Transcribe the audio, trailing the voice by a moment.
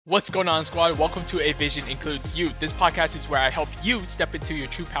What's going on, squad? Welcome to A Vision Includes You. This podcast is where I help you step into your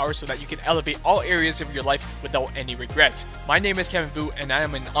true power so that you can elevate all areas of your life without any regrets. My name is Kevin Vu, and I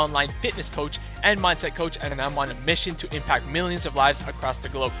am an online fitness coach and mindset coach, and I'm on a mission to impact millions of lives across the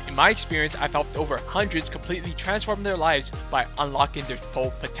globe. In my experience, I've helped over hundreds completely transform their lives by unlocking their full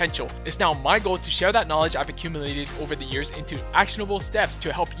potential. It's now my goal to share that knowledge I've accumulated over the years into actionable steps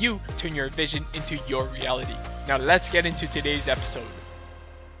to help you turn your vision into your reality. Now let's get into today's episode.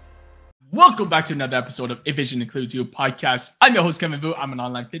 Welcome back to another episode of A Vision Includes You podcast. I'm your host, Kevin Vu. I'm an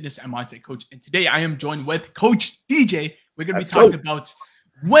online fitness and mindset coach. And today I am joined with Coach DJ. We're going to be talking about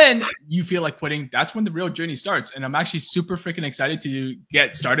when you feel like quitting. That's when the real journey starts. And I'm actually super freaking excited to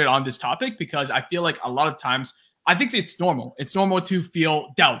get started on this topic because I feel like a lot of times, I think it's normal. It's normal to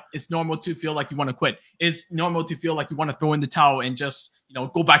feel doubt. It's normal to feel like you want to quit. It's normal to feel like you want to throw in the towel and just,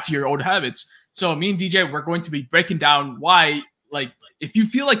 go back to your old habits. So me and DJ, we're going to be breaking down why, if you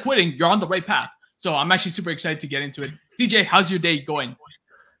feel like quitting, you're on the right path. So I'm actually super excited to get into it. DJ, how's your day going?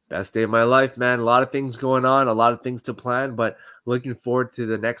 Best day of my life, man. A lot of things going on, a lot of things to plan, but looking forward to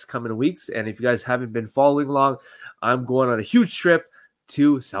the next coming weeks. And if you guys haven't been following along, I'm going on a huge trip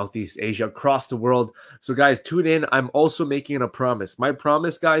to Southeast Asia, across the world. So guys, tune in. I'm also making a promise. My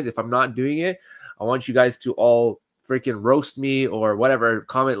promise, guys, if I'm not doing it, I want you guys to all freaking roast me or whatever,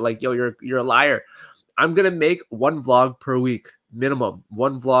 comment like, yo, you're a liar. I'm going to make one vlog per week. Minimum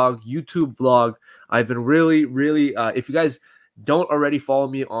one vlog, YouTube vlog. I've been really, if you guys don't already follow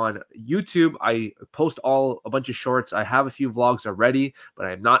me on YouTube, I post a bunch of shorts. I have a few vlogs already, but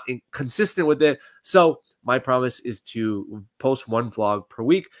I'm not consistent with it. So my promise is to post one vlog per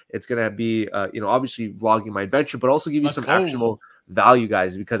week. It's going to be, obviously vlogging my adventure, but also give you some actionable value,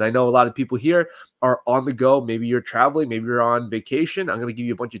 guys, because I know a lot of people here are on the go. Maybe you're traveling, maybe you're on vacation. I'm going to give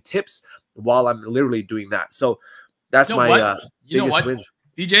you a bunch of tips while I'm literally doing that. So that's my biggest wins.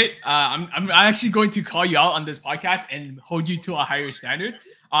 DJ, I'm actually going to call you out on this podcast and hold you to a higher standard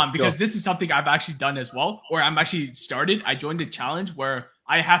because this is something I've actually done as well, or I'm actually started. I joined a challenge where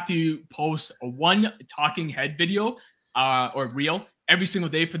I have to post one talking head video or reel every single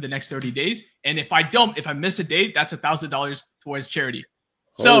day for the next 30 days. And if I miss a day, that's $1,000 towards charity.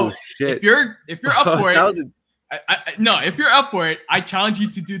 So if you're up for it, if you're up for it, I challenge you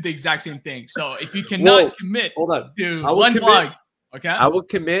to do the exact same thing. So if you cannot commit to one vlog, okay? I will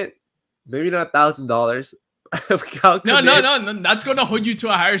commit, maybe not $1,000. No. That's going to hold you to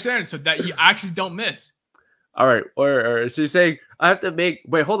a higher standard so that you actually don't miss. All right. Or so you're saying I have to make,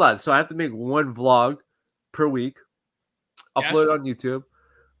 wait, hold on. So I have to make one vlog per week, upload it on YouTube.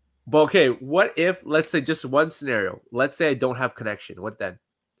 But okay, what if, let's say just one scenario. Let's say I don't have connection. What then?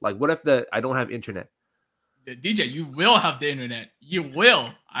 Like, what if I don't have internet? DJ, you will have the internet. You will.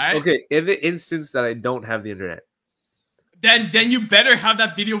 All right? Okay, in the instance that I don't have the internet, then you better have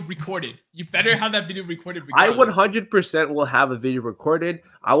that video recorded. You better have that video recorded. Regardless. I 100% will have a video recorded.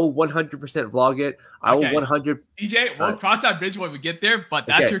 I will 100% vlog it. I will 100. DJ, we'll cross that bridge when we get there, but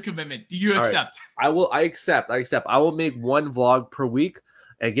that's your commitment. Do you accept? Right. I accept. I will make one vlog per week.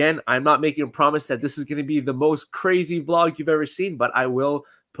 Again, I'm not making a promise that this is going to be the most crazy vlog you've ever seen, but I will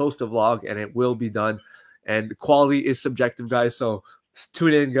post a vlog and it will be done. And quality is subjective, guys. So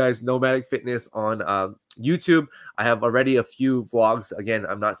tune in, guys. Nomadic Fitness on YouTube. I have already a few vlogs. Again,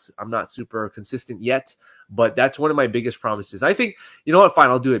 I'm not super consistent yet, but that's one of my biggest promises. I think, you know what?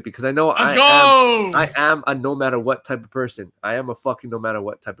 Fine, I'll do it because I know I am a no matter what type of person. I am a fucking no matter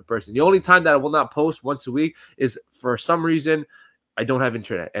what type of person. The only time that I will not post once a week is for some reason I don't have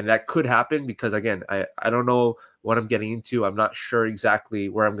internet, and that could happen because again, I don't know what I'm getting into. I'm not sure exactly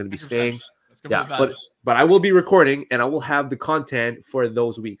where I'm going to be staying. Yeah, but I will be recording and I will have the content for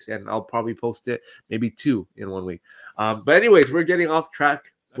those weeks and I'll probably post it maybe 2 in 1 week. But anyways, we're getting off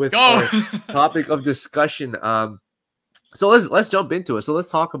track with our topic of discussion. So let's jump into it. So let's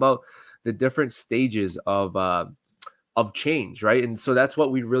talk about the different stages of change, right? And so that's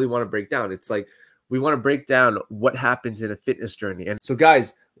what we really want to break down. It's like we want to break down what happens in a fitness journey. And so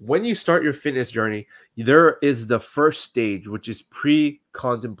guys, when you start your fitness journey, there is the first stage, which is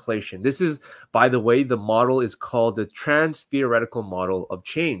pre-contemplation. This is, by the way, the model is called the trans-theoretical model of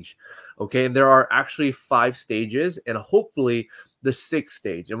change. Okay, and there are actually 5 stages and hopefully the 6th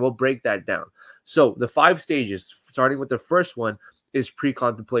stage, and we'll break that down. So the 5 stages, starting with the first one, is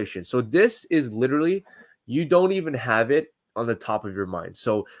pre-contemplation. So this is literally, you don't even have it on the top of your mind.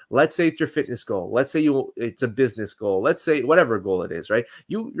 So let's say it's your fitness goal. Let's say it's a business goal. Let's say whatever goal it is, right?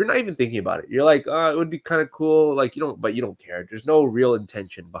 You're not even thinking about it. You're like, it would be kind of cool. Like, but you don't care. There's no real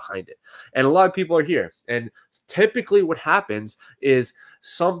intention behind it. And a lot of people are here. And typically what happens is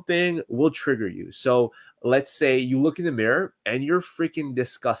something will trigger you. So let's say you look in the mirror and you're freaking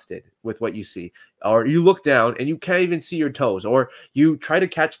disgusted with what you see, or you look down and you can't even see your toes, or you try to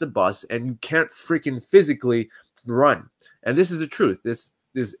catch the bus and you can't freaking physically run. And this is the truth. This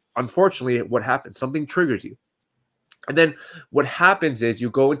is unfortunately what happens. Something triggers you. And then what happens is you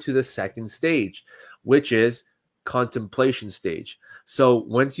go into the second stage, which is contemplation stage. So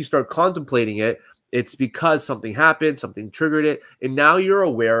once you start contemplating it, it's because something happened, something triggered it, and now you're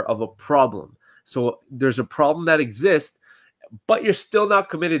aware of a problem. So there's a problem that exists, but you're still not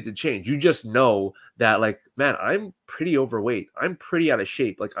committed to change. You just know that, like, man, I'm pretty overweight. I'm pretty out of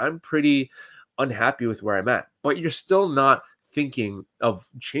shape. Like, I'm pretty unhappy with where I'm at, but you're still not thinking of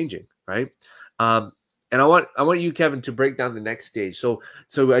changing, right? And I want you, Kevin, to break down the next stage. So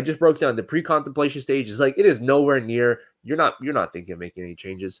I just broke down the pre-contemplation stage. Is like, it is nowhere near, you're not thinking of making any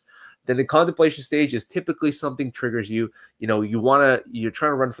changes. Then the contemplation stage is typically something triggers you. You know, you're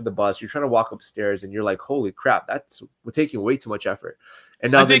trying to run for the bus, you're trying to walk upstairs, and you're like, holy crap, we're taking way too much effort.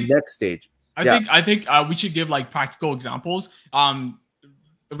 And now the next stage. I think we should give like practical examples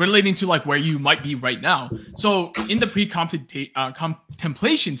relating to like where you might be right now. So in the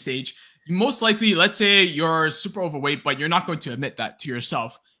contemplation stage, most likely, let's say you're super overweight, but you're not going to admit that to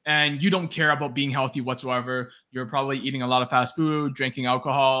yourself. And you don't care about being healthy whatsoever. You're probably eating a lot of fast food, drinking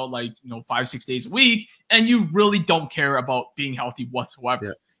alcohol, like, 5-6 days a week. And you really don't care about being healthy whatsoever.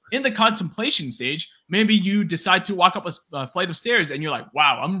 Yeah. In the contemplation stage, maybe you decide to walk up a flight of stairs and you're like,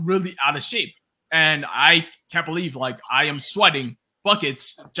 wow, I'm really out of shape. And I can't believe, like, I am sweating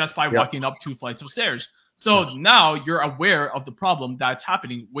buckets just by walking up 2 flights of stairs. So now you're aware of the problem that's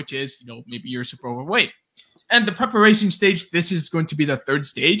happening, which is, maybe you're super overweight. And the preparation stage, this is going to be the third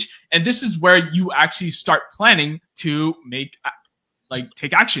stage. And this is where you actually start planning to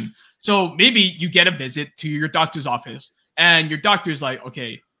take action. So maybe you get a visit to your doctor's office and your doctor's like,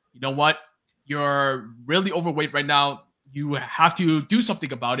 okay, you know what? You're really overweight right now. You have to do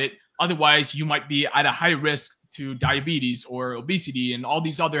something about it. Otherwise, you might be at a high risk to diabetes or obesity and all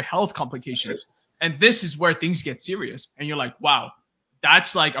these other health complications. And this is where things get serious. And you're like, wow,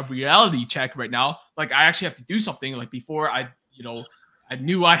 that's like a reality check right now. Like, I actually have to do something. Like, before I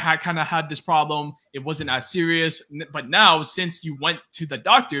knew I had this problem. It wasn't as serious. But now, since you went to the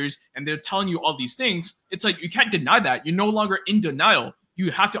doctors and they're telling you all these things, it's like, you can't deny that. You're no longer in denial.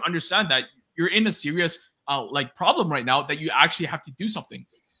 You have to understand that you're in a serious problem right now, that you actually have to do something.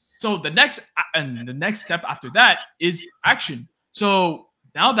 So the next step after that is action. So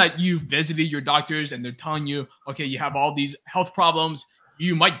now that you've visited your doctors and they're telling you, okay, you have all these health problems,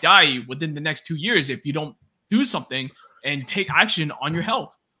 you might die within the next 2 years if you don't do something and take action on your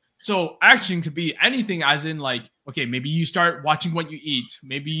health. So action could be anything, as in like, okay, maybe you start watching what you eat.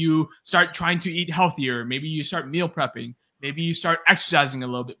 Maybe you start trying to eat healthier. Maybe you start meal prepping. Maybe you start exercising a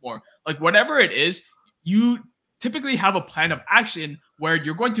little bit more. Like, whatever it is, you typically have a plan of action where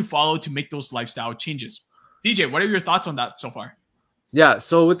you're going to follow to make those lifestyle changes. DJ, what are your thoughts on that so far? Yeah,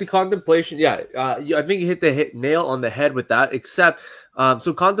 so with the contemplation, I think you hit the nail on the head with that, except,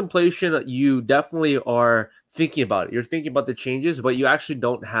 so contemplation, you definitely are thinking about it. You're thinking about the changes, but you actually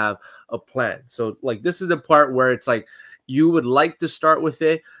don't have a plan. So, like, this is the part where it's like, you would like to start with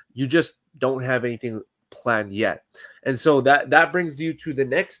it, you just don't have anything planned yet. And so that brings you to the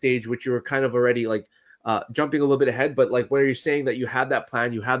next stage, which you were kind of already like, jumping a little bit ahead, but like where you're saying that you have that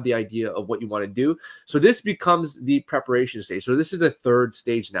plan, you have the idea of what you want to do. So this becomes the preparation stage. So this is the third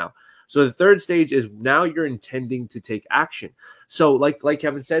stage now. So the third stage is now you're intending to take action. So like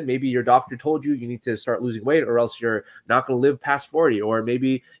Kevin said, maybe your doctor told you need to start losing weight or else you're not going to live past 40, or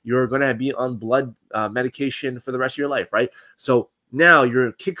maybe you're going to be on blood medication for the rest of your life, right? So now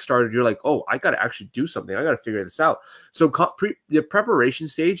you're kickstarted. You're like, oh, I got to actually do something. I got to figure this out. So the preparation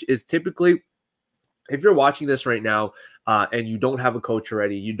stage is typically, if you're watching this right now and you don't have a coach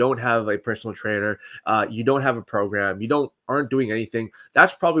already, you don't have a personal trainer, you don't have a program, aren't doing anything,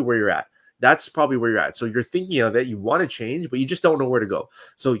 that's probably where you're at. So you're thinking of it, you want to change, but you just don't know where to go.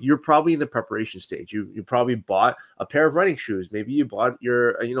 So you're probably in the preparation stage. You probably bought a pair of running shoes. Maybe you bought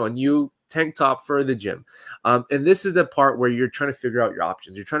a new tank top for the gym. And this is the part where you're trying to figure out your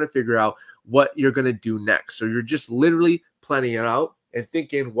options. You're trying to figure out what you're going to do next. So you're just literally planning it out and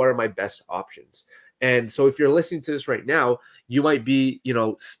thinking, what are my best options? And so if you're listening to this right now, you might be,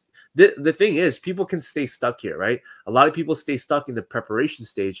 the thing is, people can stay stuck here, right? A lot of people stay stuck in the preparation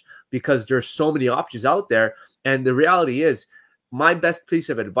stage because there's so many options out there. And the reality is, my best piece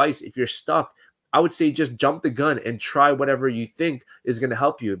of advice, if you're stuck, I would say just jump the gun and try whatever you think is going to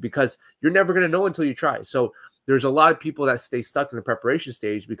help you, because you're never going to know until you try. So there's a lot of people that stay stuck in the preparation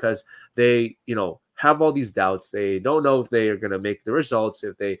stage because they, have all these doubts. They don't know if they are going to make the results,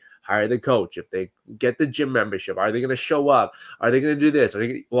 if they hire the coach, if they get the gym membership. Are they going to show up? Are they going to do this?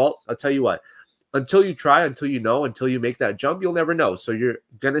 Well, I'll tell you what. Until you try, until you know, until you make that jump, you'll never know. So you're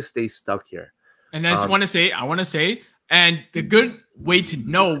going to stay stuck here. And I want to say, and the good way to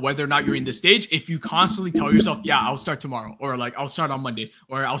know whether or not you're in this stage, if you constantly tell yourself, yeah, I'll start tomorrow, or like I'll start on Monday,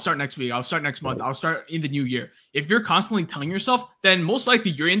 or I'll start next week, I'll start next month, I'll start in the new year. If you're constantly telling yourself, then most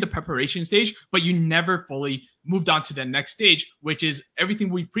likely you're in the preparation stage, but you never fully moved on to the next stage, which is everything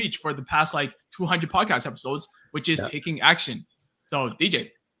we've preached for the past like 200 podcast episodes, which is taking action. So DJ,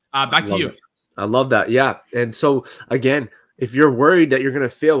 back to you. I love that. Yeah. And so again, if you're worried that you're going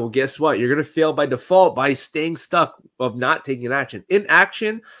to fail, well, guess what? You're going to fail by default by staying stuck of not taking action.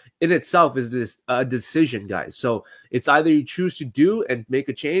 Inaction in itself is a decision, guys. So it's either you choose to do and make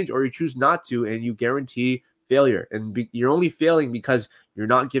a change, or you choose not to, and you guarantee failure. And you're only failing because you're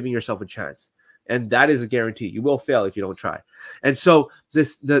not giving yourself a chance. And that is a guarantee. You will fail if you don't try. And so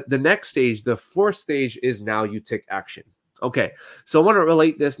the next stage, the fourth stage, is now you take action. Okay, so I want to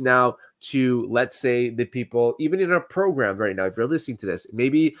relate this now to, let's say, the people, even in a program right now, if you're listening to this,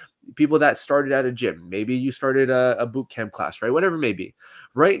 maybe people that started at a gym, maybe you started a boot camp class, right? Whatever it may be.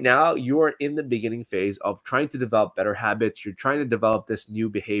 Right now, you are in the beginning phase of trying to develop better habits. You're trying to develop this new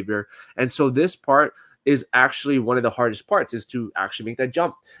behavior. And so this part is actually one of the hardest parts, is to actually make that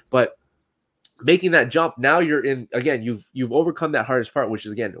jump. But making that jump, now you're in, again, you've overcome that hardest part, which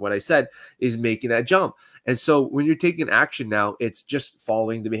is, again, what I said, is making that jump. And so when you're taking action now, it's just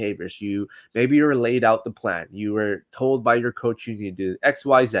following the behaviors. Maybe you're laid out the plan. You were told by your coach you need to do X,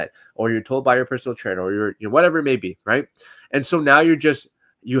 Y, Z, or you're told by your personal trainer, or you're whatever it may be, right? And so now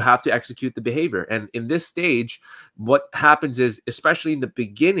you have to execute the behavior. And in this stage, what happens is, especially in the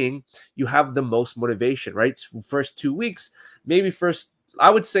beginning, you have the most motivation, right? First 2 weeks,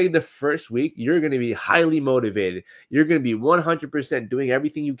 I would say the first week, you're going to be highly motivated. You're going to be 100% doing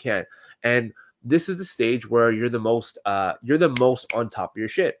everything you can. And this is the stage where you're the most on top of your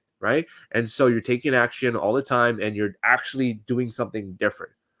shit, right? And so you're taking action all the time, and you're actually doing something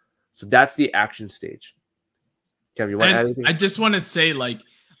different. So that's the action stage. Kevin, you want to add anything? I just want to say, like,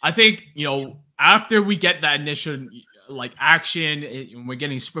 I think, after we get that initial like action and we're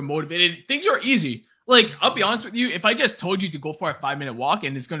getting super motivated, things are easy. Like, I'll be honest with you, if I just told you to go for a 5-minute walk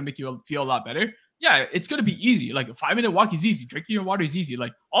and it's going to make you feel a lot better, yeah, it's going to be easy. Like, a 5-minute walk is easy. Drinking your water is easy.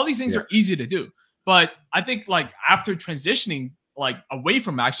 Like, all these things are easy to do. But I think, like, after transitioning, like, away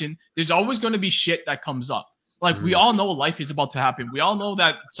from action, there's always going to be shit that comes up. Like, we all know life is about to happen. We all know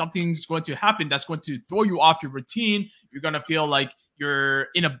that something's going to happen that's going to throw you off your routine. You're going to feel like you're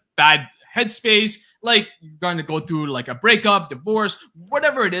in a bad headspace. Like, you're going to go through, like, a breakup, divorce,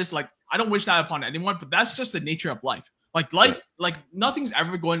 whatever it is. Like, I don't wish that upon anyone, but that's just the nature of life. Like nothing's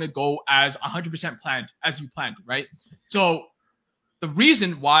ever going to go as 100% planned as you planned, right? So the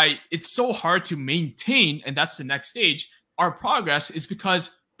reason why it's so hard to maintain, and that's the next stage, our progress, is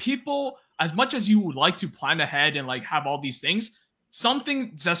because people, as much as you would like to plan ahead and like have all these things,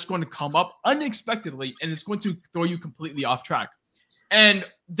 something's just going to come up unexpectedly, and it's going to throw you completely off track. And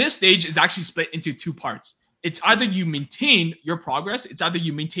this stage is actually split into two parts. It's either you maintain your progress, it's either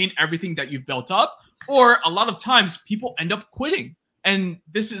you maintain everything that you've built up, or a lot of times people end up quitting. And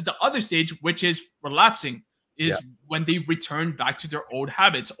this is the other stage, which is relapsing, when they return back to their old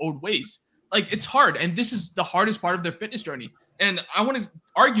habits, old ways. Like, it's hard. And this is the hardest part of their fitness journey. And I want to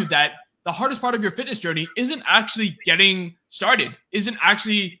argue that the hardest part of your fitness journey isn't actually getting started, isn't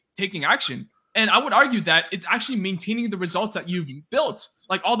actually taking action. And I would argue that it's actually maintaining the results that you've built,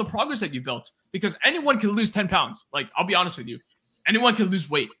 like all the progress that you built, because anyone can lose 10 pounds. Like, I'll be honest with you, anyone can lose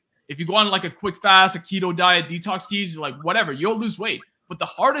weight. If you go on like a quick fast, a keto diet, detox teas, like whatever, you'll lose weight. But the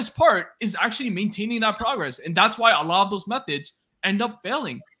hardest part is actually maintaining that progress. And that's why a lot of those methods end up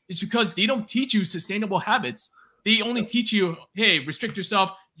failing. It's because they don't teach you sustainable habits. They only teach you, hey, restrict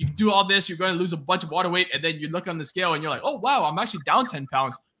yourself. You do all this, you're going to lose a bunch of water weight. And then you look on the scale and you're like, oh, wow, I'm actually down 10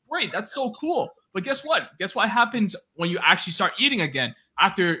 pounds. Great, that's so cool. But guess what? Guess what happens when you actually start eating again?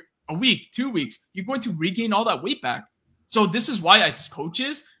 After a week, 2 weeks, you're going to regain all that weight back. So this is why, as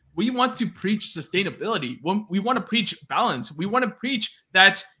coaches, we want to preach sustainability. We want to preach balance. We want to preach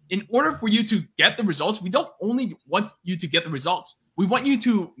that in order for you to get the results, we don't only want you to get the results. We want you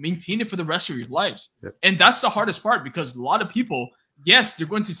to maintain it for the rest of your lives. Yep. And that's the hardest part, because a lot of people, yes, they're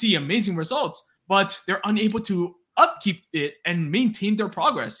going to see amazing results, but they're unable to upkeep it and maintain their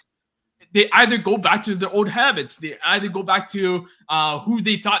progress. They either go back to their old habits. They either go back to who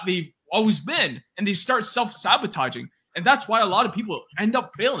they thought they've always been, and they start self-sabotaging. And that's why a lot of people end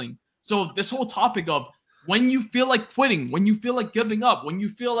up failing. So this whole topic of when you feel like quitting, when you feel like giving up, when you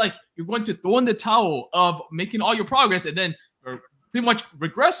feel like you're going to throw in the towel of making all your progress and then pretty much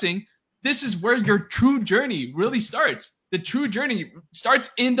regressing, this is where your true journey really starts. The true journey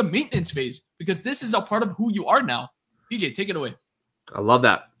starts in the maintenance phase, because this is a part of who you are now. DJ, take it away. I love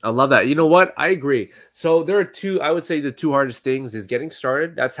that. I love that. You know what? I agree. So there are two, I would say the two hardest things is getting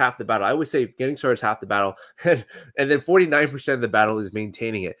started. That's half the battle. I would say getting started is half the battle. And then 49% of the battle is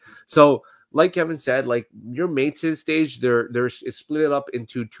maintaining it. So like Kevin said, like your maintenance stage, it's split up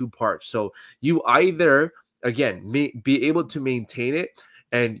into two parts. So you either, again, be able to maintain it,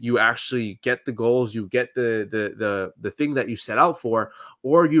 and you actually get the goals, you get the thing that you set out for,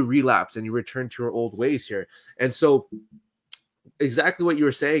 or you relapse and you return to your old ways here. And so exactly what you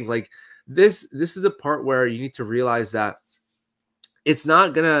were saying, like this is the part where you need to realize that it's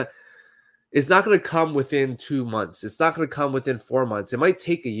not gonna come within 2 months. It's not gonna come within 4 months. It might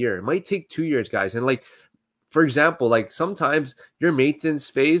take a year. It might take 2 years, guys. And like, for example, like sometimes your maintenance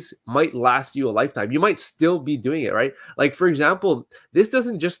phase might last you a lifetime. You might still be doing it, right? Like, for example, this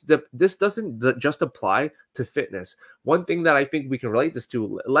doesn't just apply to fitness. One thing that I think we can relate this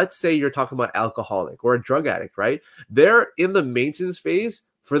to, let's say you're talking about alcoholic or a drug addict, right? They're in the maintenance phase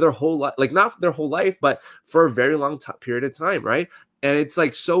for their whole life, like not for their whole life, but for a very long period of time, right? And it's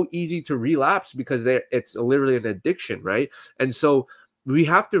like so easy to relapse because it's literally an addiction, right? And so we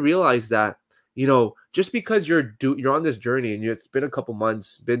have to realize that, you know, just because you're on this journey and it's been a couple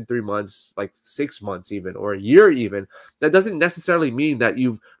months, been 3 months, like 6 months even, or a year even, that doesn't necessarily mean that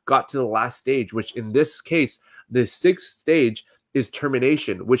you've got to the last stage, which in this case, the 6th stage is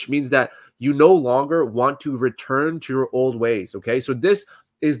termination, which means that you no longer want to return to your old ways, okay? So this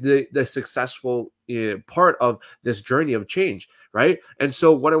is the successful part of this journey of change, right? And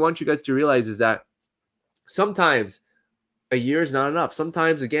so what I want you guys to realize is that sometimes a year is not enough.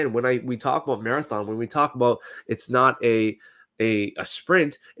 Sometimes, again, when we talk about marathon, when we talk about it's not a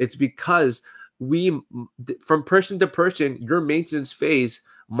sprint, it's because from person to person, your maintenance phase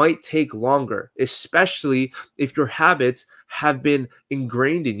might take longer, especially if your habits have been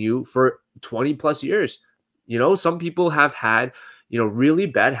ingrained in you for 20 plus years. You know, some people have had, you know, really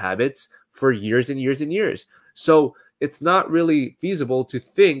bad habits for years and years and years. So it's not really feasible to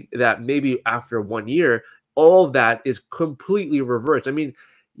think that maybe after 1 year, all of that is completely reversed. I mean,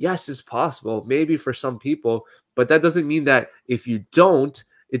 yes, it's possible, maybe for some people, but that doesn't mean that if you don't,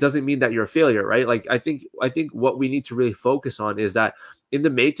 it doesn't mean that you're a failure, right? Like I think what we need to really focus on is that in the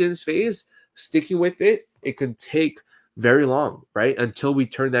maintenance phase, sticking with it can take very long, right? Until we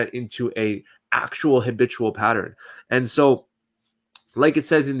turn that into a actual habitual pattern. And so, like it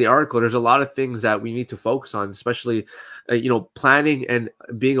says in the article, there's a lot of things that we need to focus on, especially, planning and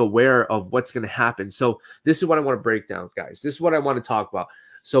being aware of what's going to happen. So this is what I want to break down, guys. This is what I want to talk about.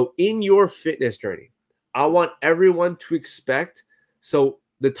 So in your fitness journey, I want everyone to expect. So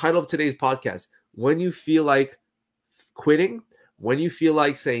the title of today's podcast, when you feel like quitting, when you feel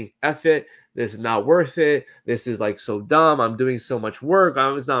like saying, F it, this is not worth it, this is like so dumb, I'm doing so much work,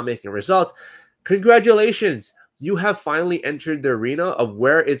 it's not making results. Congratulations. You have finally entered the arena of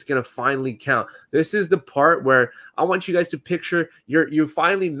where it's going to finally count. This is the part where I want you guys to picture you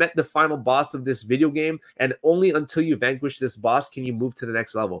finally met the final boss of this video game, and only until you vanquish this boss can you move to the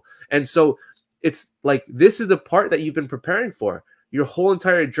next level. And so it's like this is the part that you've been preparing for your whole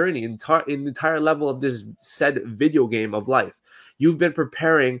entire journey, in the entire level of this said video game of life. You've been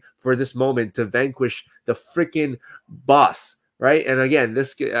preparing for this moment to vanquish the freaking boss, right? And again,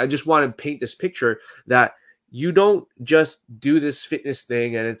 I just want to paint this picture that you don't just do this fitness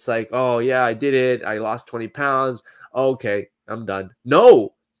thing and it's like, oh yeah, I did it. I lost 20 pounds. Okay, I'm done.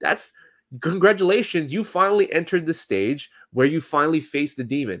 No, congratulations. You finally entered the stage where you finally face the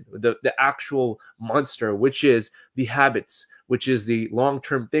demon, the actual monster, which is the habits, which is the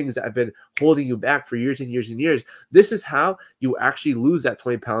long-term things that have been holding you back for years and years and years. This is how you actually lose that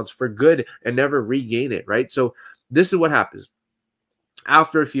 20 pounds for good and never regain it, right? So this is what happens.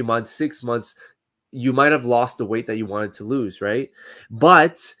 After a few months, 6 months, you might have lost the weight that you wanted to lose, right?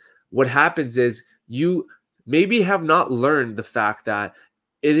 But what happens is you maybe have not learned the fact that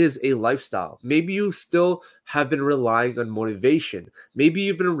it is a lifestyle. Maybe you still have been relying on motivation. Maybe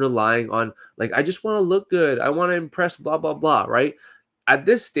you've been relying on, like, I just want to look good. I want to impress, blah, blah, blah, right? At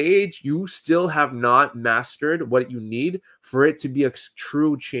this stage, you still have not mastered what you need for it to be a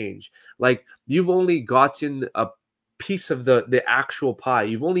true change. Like, you've only gotten a piece of the actual pie.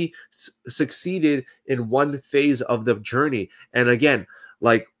 You've only succeeded in one phase of the journey. And again,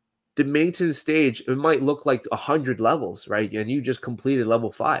 like the maintenance stage, it might look like 100 levels, right? And you just completed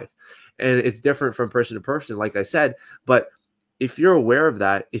level 5. And it's different from person to person, like I said. But if you're aware of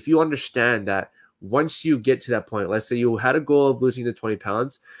that, if you understand that once you get to that point, let's say you had a goal of losing the 20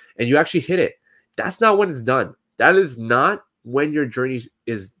 pounds and you actually hit it, that's not when it's done. That is not when your journey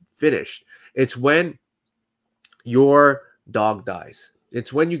is finished. It's when your dog dies.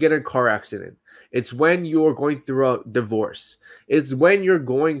 It's when you get in a car accident. It's when you're going through a divorce. It's when you're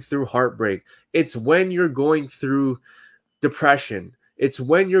going through heartbreak. It's when you're going through depression. It's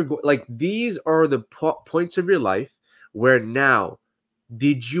when you're like, these are the points of your life where now,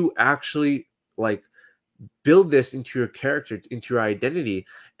 did you actually like build this into your character, into your identity?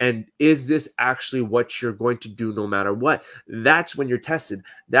 And is this actually what you're going to do no matter what? That's when you're tested.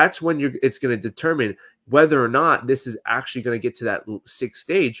 That's when it's going to determine whether or not this is actually going to get to that sixth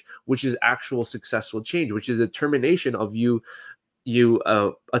stage, which is actual successful change, which is a determination of you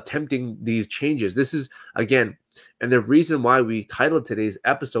attempting these changes. This is, again, and the reason why we titled today's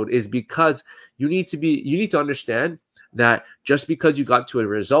episode is because you need to understand that just because you got to a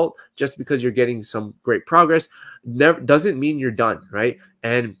result, just because you're getting some great progress, doesn't mean you're done, right?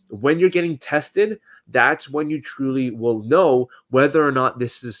 And when you're getting tested, that's when you truly will know whether or not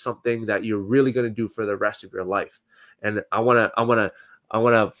this is something that you're really going to do for the rest of your life. And I want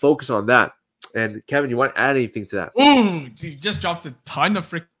to focus on that. And Kevin, you want to add anything to that? Ooh, you just dropped a ton of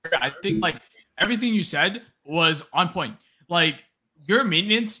freaking. I think like everything you said was on point. Like your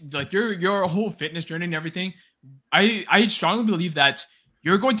maintenance, like your whole fitness journey and everything. I strongly believe that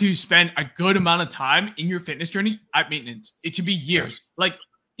you're going to spend a good amount of time in your fitness journey at maintenance. It could be years. Like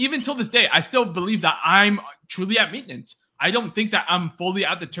even till this day, I still believe that I'm truly at maintenance. I don't think that I'm fully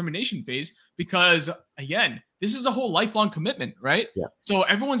at the termination phase because, again, this is a whole lifelong commitment, right? Yeah. So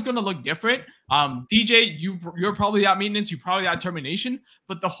everyone's going to look different. DJ, you're probably at maintenance. You're probably at termination.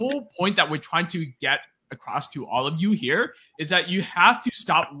 But the whole point that we're trying to get across to all of you here is that you have to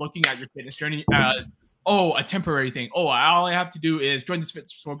stop looking at your fitness journey as, oh, a temporary thing. Oh, all I have to do is join this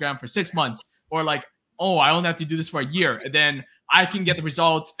fitness program for 6 months. Or like, oh, I only have to do this for a year. And then I can get the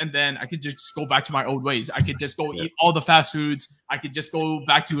results and then I could just go back to my old ways. I could just go eat all the fast foods. I could just go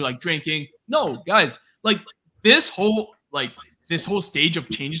back to like drinking. No, guys, like this whole stage of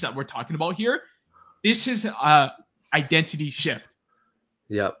change that we're talking about here, this is a identity shift.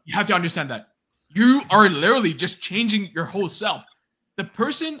 Yeah. You have to understand that. You are literally just changing your whole self. The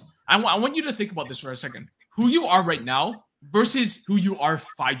person, I want you to think about this for a second. Who you are right now versus who you are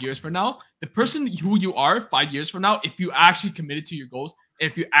 5 years from now. The person who you are 5 years from now, if you actually committed to your goals,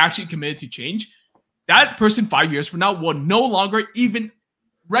 if you actually committed to change, that person 5 years from now will no longer even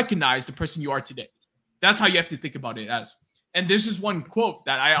recognize the person you are today. That's how you have to think about it as. And this is one quote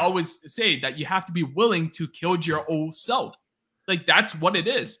that I always say, that you have to be willing to kill your old self. Like that's what it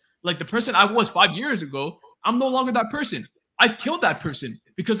is. Like the person I was 5 years ago, I'm no longer that person. I've killed that person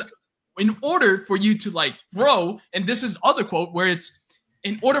because in order for you to like grow, and this is other quote where it's,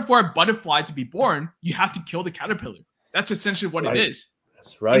 in order for a butterfly to be born, you have to kill the caterpillar. That's essentially what it is.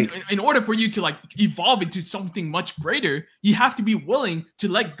 That's right. In order for you to like evolve into something much greater, you have to be willing to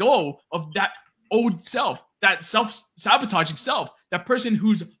let go of that old self, that self-sabotaging self, that person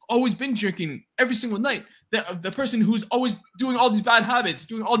who's always been drinking every single night, the person who's always doing all these bad habits,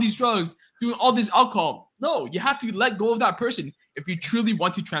 doing all these drugs, doing all this alcohol. No, you have to let go of that person if you truly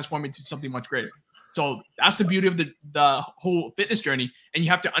want to transform into something much greater. So that's the beauty of the whole fitness journey. And you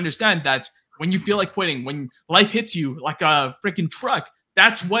have to understand that when you feel like quitting, when life hits you like a freaking truck,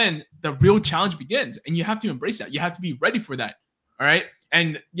 that's when the real challenge begins. And you have to embrace that. You have to be ready for that. All right.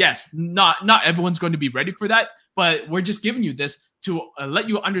 And yes, not everyone's going to be ready for that, but we're just giving you this to let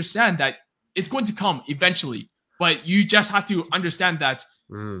you understand that it's going to come eventually. But you just have to understand that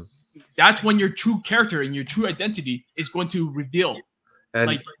that's when your true character and your true identity is going to reveal. And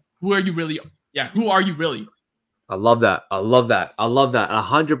like, who are you really? Yeah, who are you really? I love that. I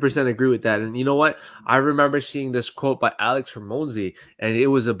 100% agree with that. And you know what? I remember seeing this quote by Alex Hormozi, and it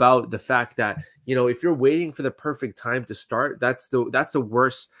was about the fact that, you know, if you're waiting for the perfect time to start, that's the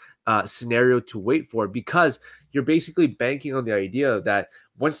worst scenario to wait for, because you're basically banking on the idea that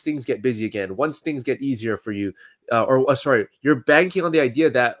once things get busy again, once things get easier for you, you're banking on the idea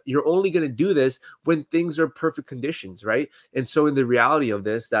that you're only going to do this when things are perfect conditions, right? And so in the reality of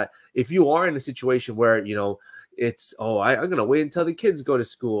this, that if you are in a situation where, you know, it's, I'm going to wait until the kids go to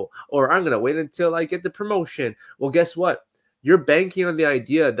school, or I'm going to wait until I get the promotion. Well, guess what? You're banking on the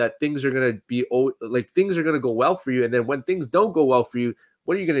idea that things are going to be things are going to go well for you. And then when things don't go well for you,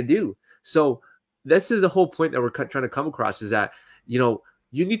 what are you going to do? So this is the whole point that we're trying to come across, is that, you know,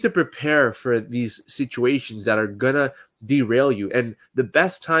 you need to prepare for these situations that are going to derail you. And the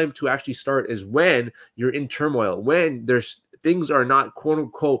best time to actually start is when you're in turmoil, when things are not quote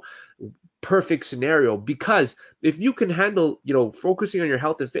unquote perfect scenario, because if you can handle, focusing on your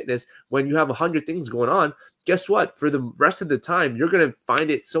health and fitness when you have 100 things going on, guess what? For the rest of the time, you're going to find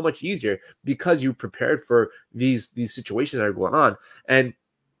it so much easier because you prepared for these situations that are going on. And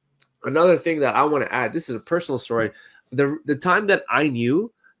another thing that I want to add, this is a personal story. The time that I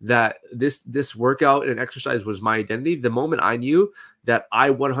knew that this workout and exercise was my identity, the moment I knew that I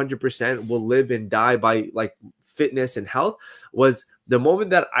 100% will live and die by like fitness and health, was the moment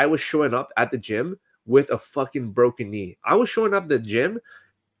that I was showing up at the gym with a fucking broken knee. I was showing up at the gym,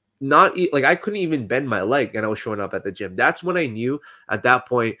 I couldn't even bend my leg, and I was showing up at the gym. That's when I knew at that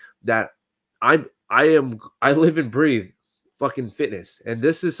point that I live and breathe fucking fitness. And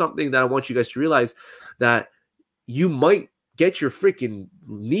this is something that I want you guys to realize, that you might get your freaking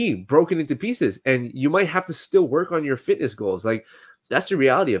knee broken into pieces and you might have to still work on your fitness goals. Like, that's the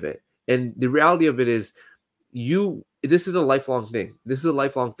reality of it. And the reality of it is this is a lifelong thing. This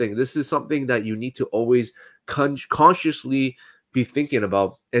is something that you need to always consciously be thinking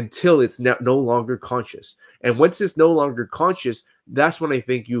about until it's no longer conscious. And once it's no longer conscious, that's when I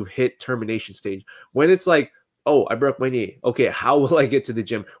think you've hit termination stage. When it's like, oh, I broke my knee. Okay, how will I get to the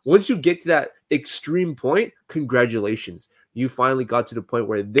gym? Once you get to that extreme point, congratulations. You finally got to the point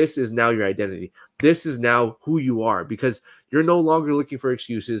where this is now your identity. This is now who you are, because you're no longer looking for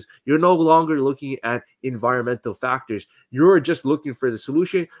excuses. You're no longer looking at environmental factors. You're just looking for the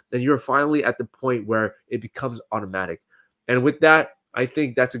solution, and you're finally at the point where it becomes automatic. And with that, I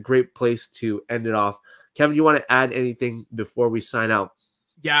think that's a great place to end it off. Kevin, you want to add anything before we sign out?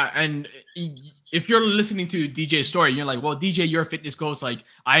 Yeah, and if you're listening to DJ's story, you're like, well, DJ, your fitness goals, like,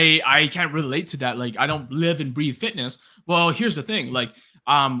 I can't relate to that. Like, I don't live and breathe fitness. Well, here's the thing. Like,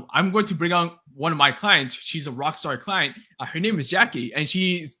 I'm going to bring on one of my clients. She's a rock star client. Her name is Jackie. And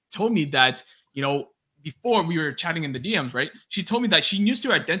she told me that, before we were chatting in the DMs, right? She told me that she used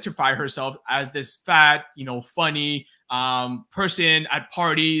to identify herself as this fat, funny person at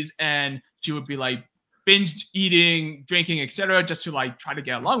parties. And she would be like, binge eating, drinking, etc., just to like try to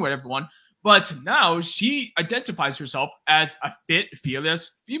get along with everyone. But now she identifies herself as a fit,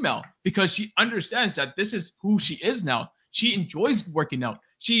 fearless female, because she understands that this is who she is now. She enjoys working out.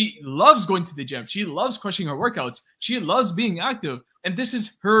 She loves going to the gym. She loves crushing her workouts. She loves being active. And this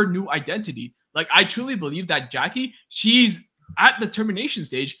is her new identity. Like, I truly believe that Jackie, she's at the termination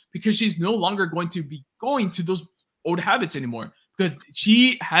stage because she's no longer going to be going to those old habits anymore, because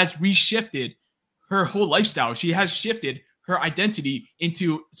she has reshifted her whole lifestyle. She has shifted her identity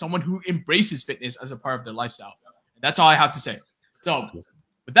into someone who embraces fitness as a part of their lifestyle. That's all I have to say. So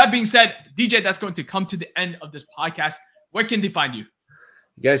with that being said, DJ, that's going to come to the end of this podcast. Where can they find you?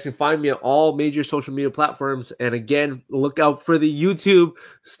 You guys can find me on all major social media platforms. And again, look out for the YouTube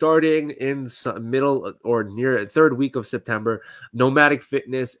starting in middle or near third week of September. Nomadic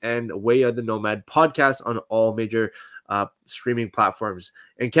Fitness and Way of the Nomad podcast on all major streaming platforms.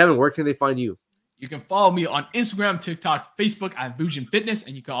 And Kevin, where can they find you? You can follow me on Instagram, TikTok, Facebook at Vusion Fitness,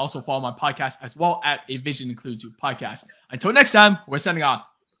 and you can also follow my podcast as well at A Vision Includes You podcast. Until next time, we're signing off.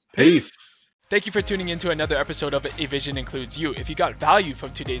 Peace. Thank you for tuning in to another episode of A Vision Includes You. If you got value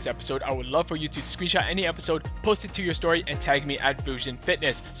from today's episode, I would love for you to screenshot any episode, post it to your story, and tag me at Vusion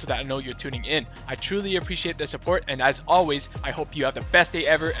Fitness so that I know you're tuning in. I truly appreciate the support, and as always, I hope you have the best day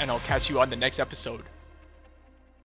ever, and I'll catch you on the next episode.